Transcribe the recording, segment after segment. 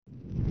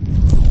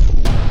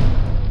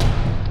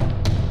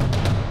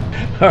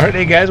All right,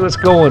 hey guys, what's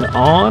going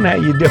on? How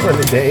you doing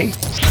today?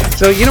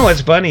 So you know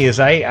what's funny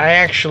is I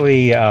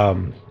actually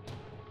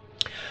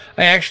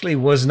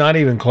was not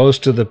even close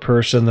to the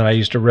person that I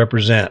used to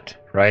represent,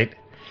 right?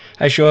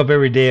 I show up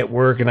every day at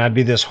work and I'd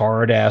be this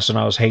hard ass and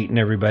I was hating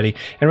everybody.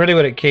 And really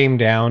what it came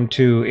down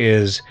to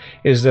is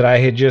that I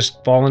had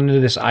just fallen into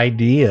this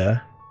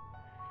idea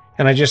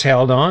and I just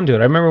held on to it.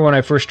 I remember when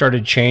I first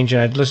started changing,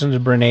 I'd listened to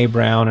Brene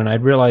Brown and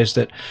I'd realized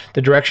that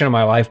the direction of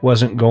my life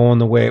wasn't going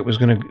the way it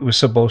was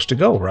supposed to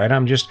go, right?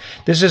 I'm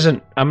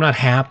not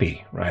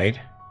happy, right?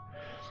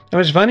 And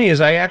what's funny is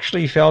I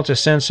actually felt a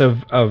sense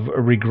of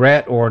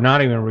regret, or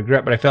not even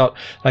regret, but I felt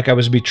like I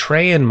was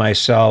betraying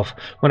myself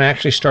when I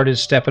actually started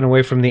stepping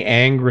away from the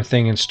anger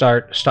thing and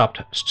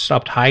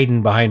stopped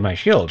hiding behind my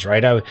shields,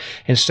 right?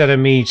 Instead of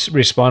me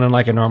responding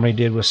like I normally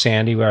did with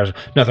Sandy, where I was,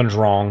 nothing's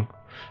wrong.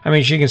 I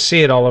mean, she can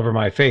see it all over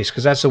my face,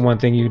 because that's the one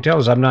thing you can tell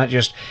is I'm not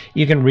just,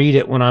 you can read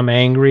it when I'm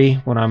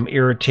angry, when I'm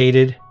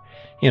irritated,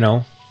 you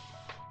know.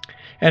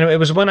 And it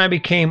was when I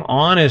became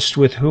honest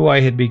with who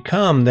I had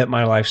become that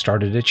my life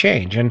started to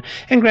change. And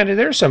granted,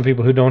 there are some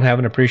people who don't have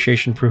an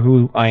appreciation for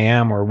who I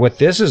am or what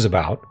this is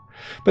about.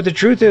 But the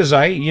truth is,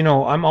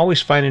 I'm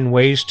always finding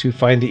ways to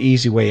find the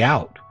easy way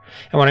out.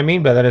 And what I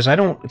mean by that is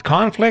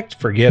conflict,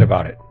 forget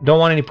about it. Don't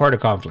want any part of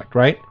conflict,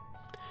 right?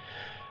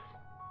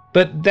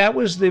 But that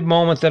was the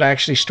moment that I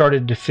actually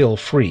started to feel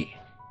free.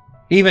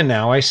 Even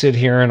now, I sit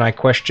here and I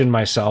question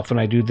myself and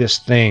I do this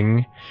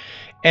thing.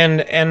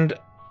 And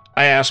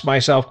I ask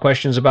myself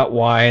questions about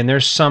why, and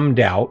there's some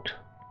doubt,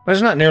 but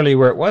it's not nearly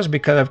where it was,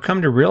 because I've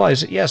come to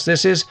realize that yes,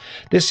 this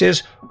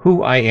is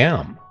who I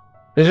am.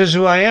 This is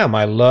who I am.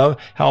 I love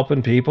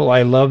helping people.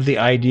 I love the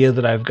idea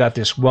that I've got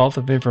this wealth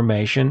of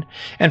information.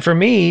 And for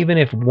me, even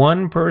if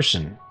one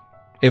person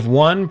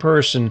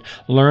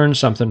learns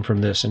something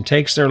from this and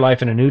takes their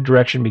life in a new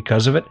direction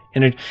because of it,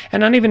 and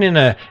not even in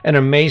an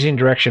amazing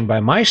direction by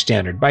my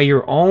standard, by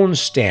your own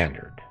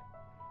standard.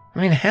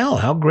 I mean, hell,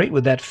 how great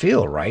would that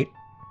feel, right?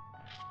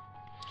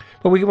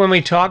 But when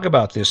we talk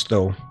about this,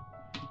 though,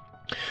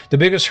 the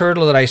biggest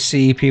hurdle that I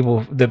see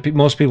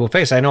most people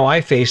face, I know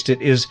I faced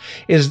it, is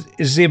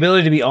the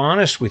ability to be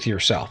honest with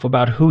yourself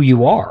about who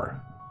you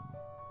are,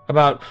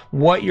 about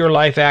what your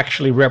life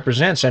actually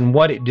represents and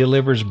what it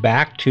delivers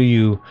back to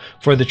you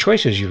for the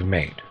choices you've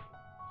made.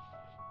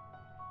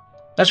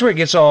 That's where it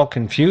gets all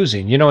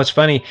confusing. You know, it's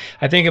funny.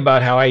 I think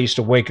about how I used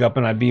to wake up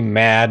and I'd be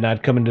mad and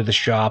I'd come into the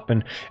shop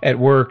and at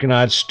work and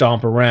I'd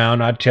stomp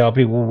around. I'd tell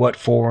people what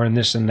for and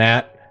this and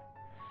that.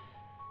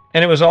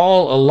 And it was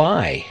all a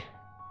lie.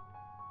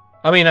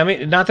 I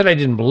mean, not that I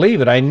didn't believe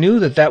it. I knew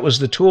that that was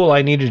the tool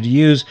I needed to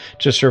use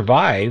to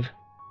survive.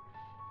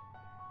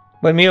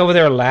 But me over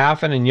there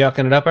laughing and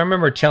yucking it up, I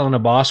remember telling a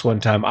boss one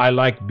time, I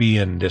like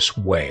being this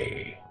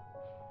way.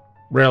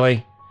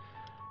 Really?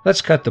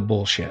 Let's cut the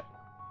bullshit.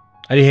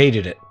 I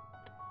hated it.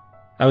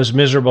 I was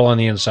miserable on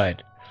the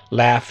inside.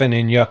 Laughing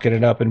and yucking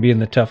it up and being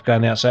the tough guy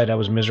on the outside, I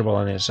was miserable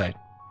on the inside.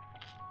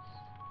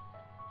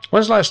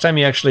 When's the last time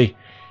you actually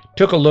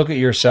took a look at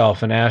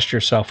yourself and asked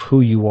yourself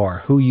who you are,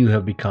 who you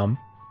have become?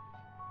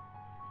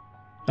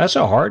 That's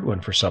a hard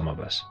one for some of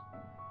us.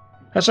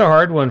 That's a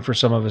hard one for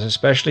some of us,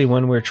 especially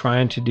when we're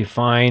trying to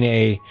define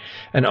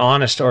an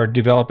honest or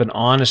develop an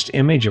honest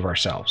image of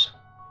ourselves.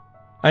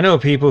 I know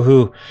people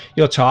who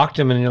you'll talk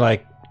to them and you're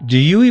like, do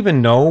you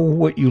even know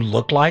what you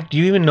look like? Do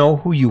you even know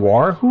who you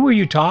are? Who are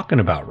you talking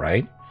about,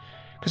 right?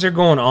 Because they're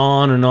going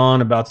on and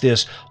on about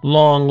this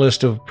long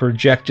list of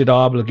projected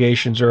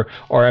obligations or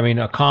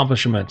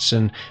accomplishments.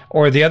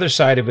 Or the other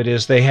side of it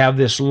is they have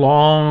this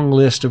long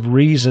list of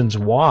reasons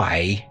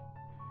why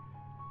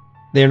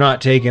they're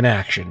not taking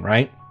action,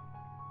 right?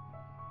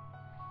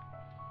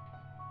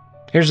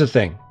 Here's the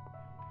thing.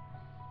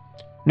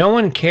 No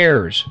one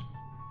cares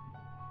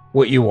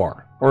what you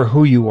are or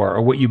who you are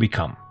or what you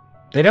become.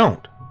 They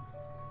don't.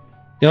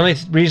 The only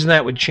reason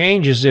that would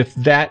change is if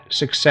that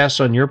success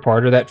on your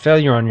part or that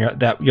failure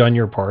on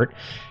your part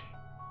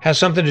has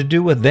something to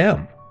do with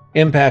them,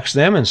 impacts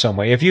them in some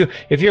way. If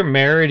you're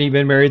married, you've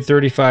been married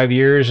 35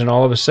 years, and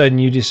all of a sudden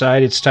you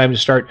decide it's time to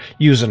start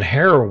using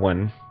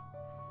heroin,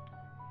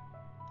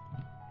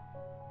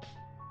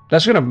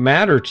 that's going to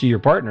matter to your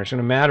partner. It's going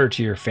to matter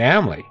to your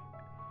family.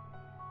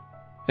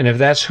 And if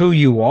that's who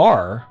you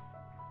are,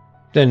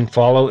 then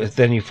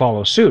you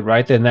follow suit,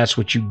 right? Then that's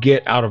what you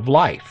get out of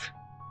life.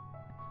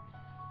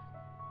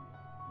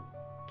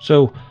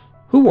 So,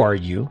 who are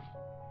you?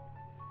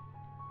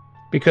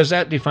 Because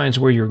that defines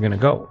where you're going to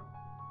go.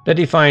 That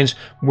defines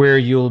where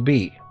you'll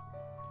be.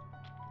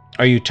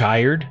 Are you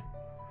tired?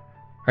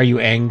 Are you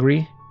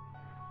angry?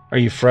 Are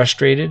you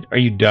frustrated? Are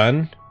you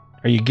done?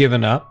 Are you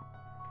giving up?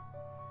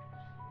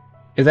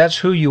 If that's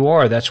who you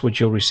are, that's what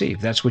you'll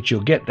receive. That's what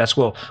you'll get. That's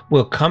what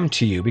will come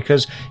to you.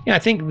 Because I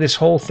think this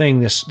whole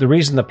thing, the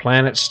reason the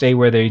planets stay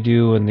where they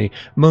do and the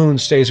moon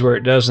stays where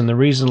it does and the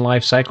reason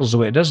life cycles the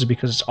way it does is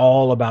because it's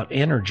all about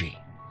energy.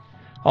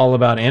 All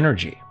about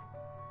energy.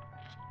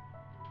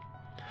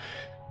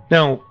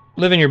 Now,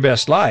 living your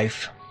best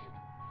life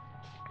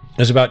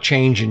is about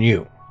changing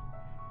you.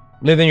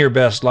 Living your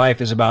best life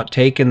is about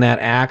taking that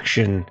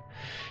action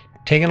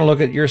taking a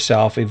look at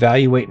yourself,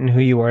 evaluating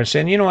who you are, and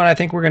saying, you know what, I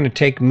think we're going to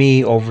take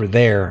me over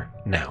there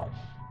now.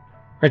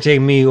 We're going to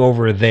take me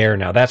over there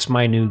now. That's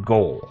my new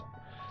goal.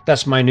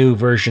 That's my new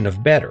version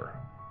of better.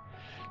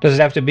 Does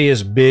it have to be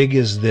as big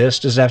as this?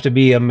 Does it have to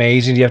be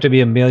amazing? Do you have to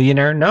be a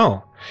millionaire?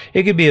 No.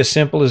 It could be as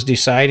simple as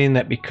deciding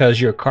that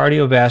because your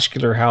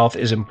cardiovascular health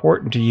is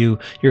important to you,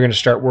 you're going to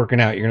start working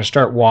out. You're going to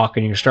start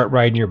walking. You're going to start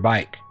riding your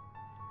bike.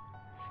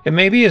 It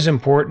may be as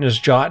important as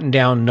jotting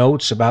down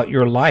notes about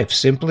your life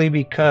simply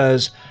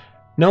because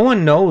no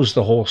one knows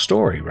the whole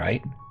story,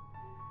 right?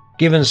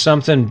 Giving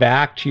something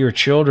back to your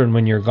children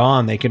when you're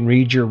gone, they can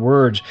read your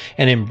words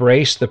and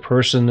embrace the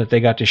person that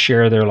they got to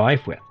share their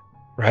life with,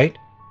 right?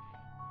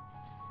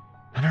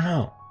 I don't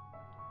know.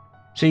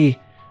 See,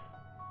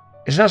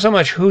 it's not so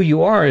much who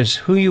you are as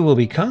who you will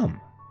become.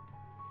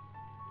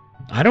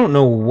 I don't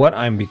know what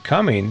I'm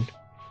becoming.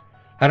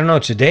 I don't know.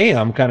 Today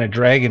I'm kind of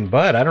dragging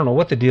butt. I don't know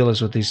what the deal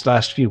is with these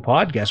last few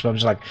podcasts, but I'm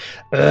just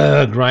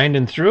like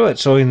grinding through it.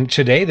 So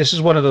today, this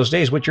is one of those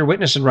days. What you're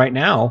witnessing right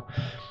now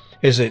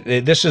is that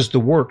this is the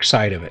work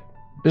side of it.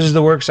 This is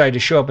the work side to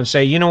show up and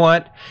say, you know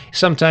what?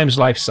 Sometimes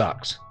life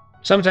sucks.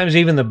 Sometimes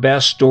even the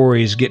best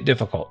stories get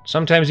difficult.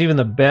 Sometimes even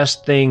the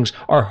best things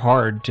are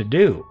hard to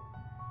do.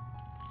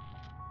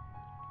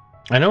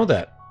 I know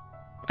that.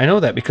 I know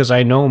that because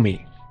I know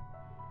me.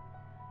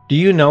 Do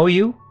you know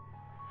you?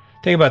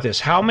 Think about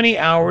this. How many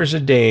hours a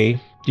day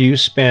do you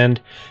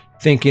spend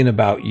thinking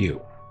about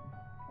you?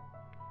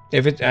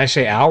 I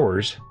say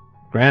hours,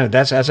 granted,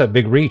 that's a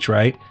big reach,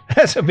 right?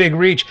 That's a big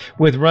reach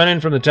with running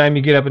from the time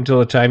you get up until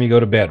the time you go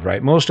to bed,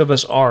 right? Most of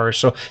us are,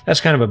 so that's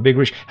kind of a big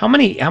reach. How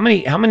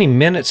many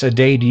minutes a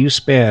day do you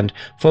spend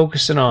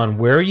focusing on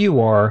where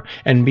you are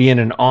and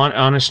being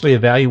honestly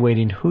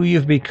evaluating who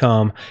you've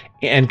become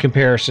in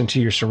comparison to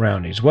your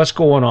surroundings? What's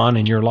going on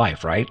in your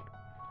life, right?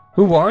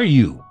 Who are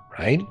you,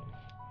 right?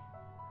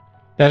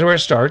 That's where it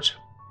starts.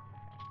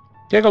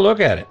 Take a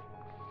look at it.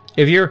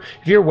 If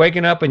you're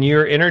waking up and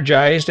you're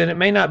energized, and it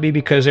may not be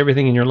because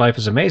everything in your life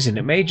is amazing,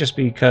 it may just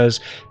be because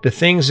the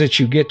things that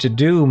you get to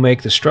do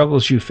make the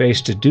struggles you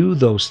face to do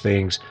those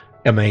things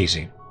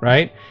amazing,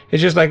 right?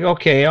 It's just like,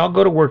 okay, I'll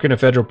go to work in a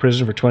federal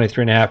prison for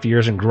 23 and a half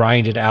years and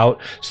grind it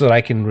out so that I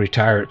can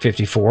retire at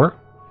 54.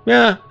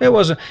 Yeah, it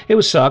was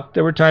sucked.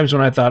 There were times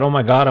when I thought, oh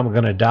my God, I'm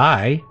going to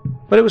die,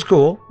 but it was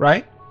cool,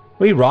 right?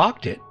 We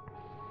rocked it.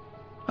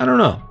 I don't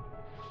know.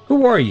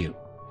 Who are you?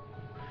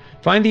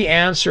 Find the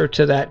answer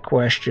to that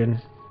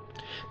question.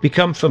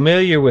 Become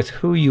familiar with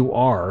who you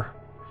are.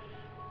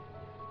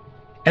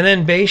 And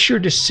then base your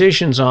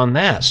decisions on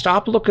that.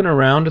 Stop looking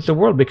around at the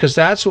world because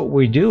that's what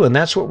we do and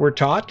that's what we're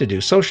taught to do.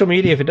 Social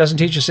media, if it doesn't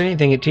teach us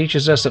anything, it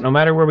teaches us that no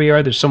matter where we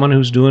are, there's someone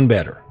who's doing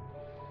better.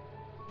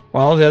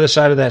 Well, the other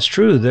side of that's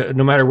true.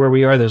 No matter where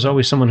we are, there's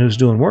always someone who's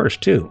doing worse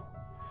too.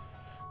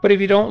 But if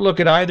you don't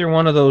look at either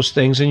one of those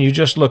things and you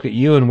just look at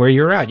you and where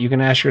you're at, you can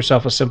ask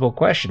yourself a simple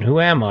question. Who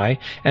am I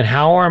and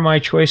how are my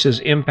choices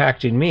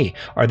impacting me?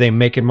 Are they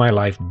making my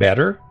life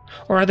better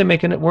or are they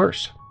making it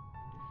worse?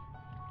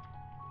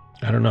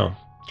 I don't know.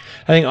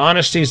 I think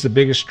honesty is the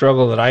biggest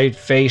struggle that I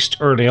faced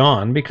early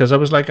on because I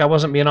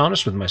wasn't being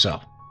honest with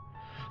myself.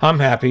 I'm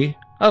happy.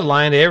 I was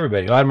lying to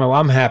everybody.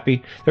 I'm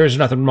happy. There's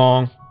nothing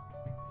wrong.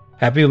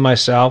 Happy with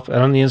myself. And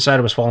on the inside,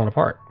 I was falling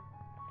apart.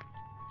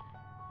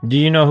 Do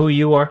you know who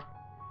you are?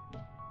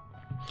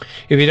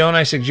 If you don't,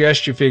 I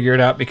suggest you figure it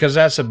out because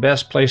that's the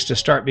best place to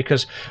start.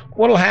 Because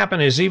what will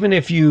happen is even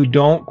if you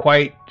don't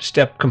quite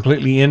step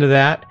completely into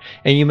that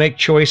and you make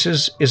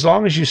choices, as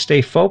long as you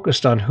stay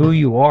focused on who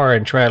you are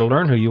and try to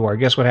learn who you are,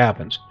 guess what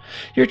happens?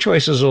 Your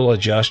choices will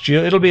adjust you.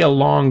 It'll be a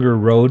longer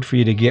road for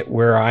you to get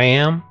where I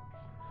am,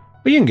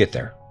 but you can get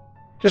there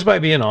just by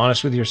being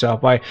honest with yourself,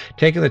 by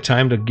taking the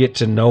time to get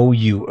to know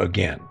you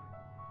again.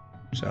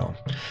 So,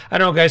 I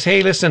don't know, guys.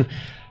 Hey, listen.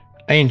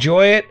 I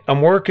enjoy it.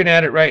 I'm working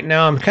at it right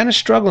now. I'm kind of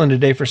struggling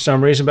today for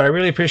some reason, but I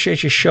really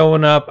appreciate you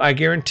showing up. I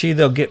guarantee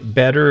they'll get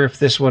better if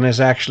this one is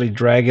actually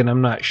dragging.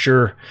 I'm not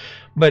sure.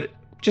 But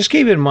just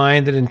keep in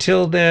mind that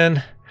until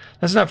then,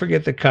 let's not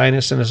forget the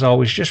kindness. And as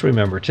always, just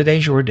remember,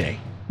 today's your day.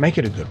 Make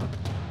it a good one.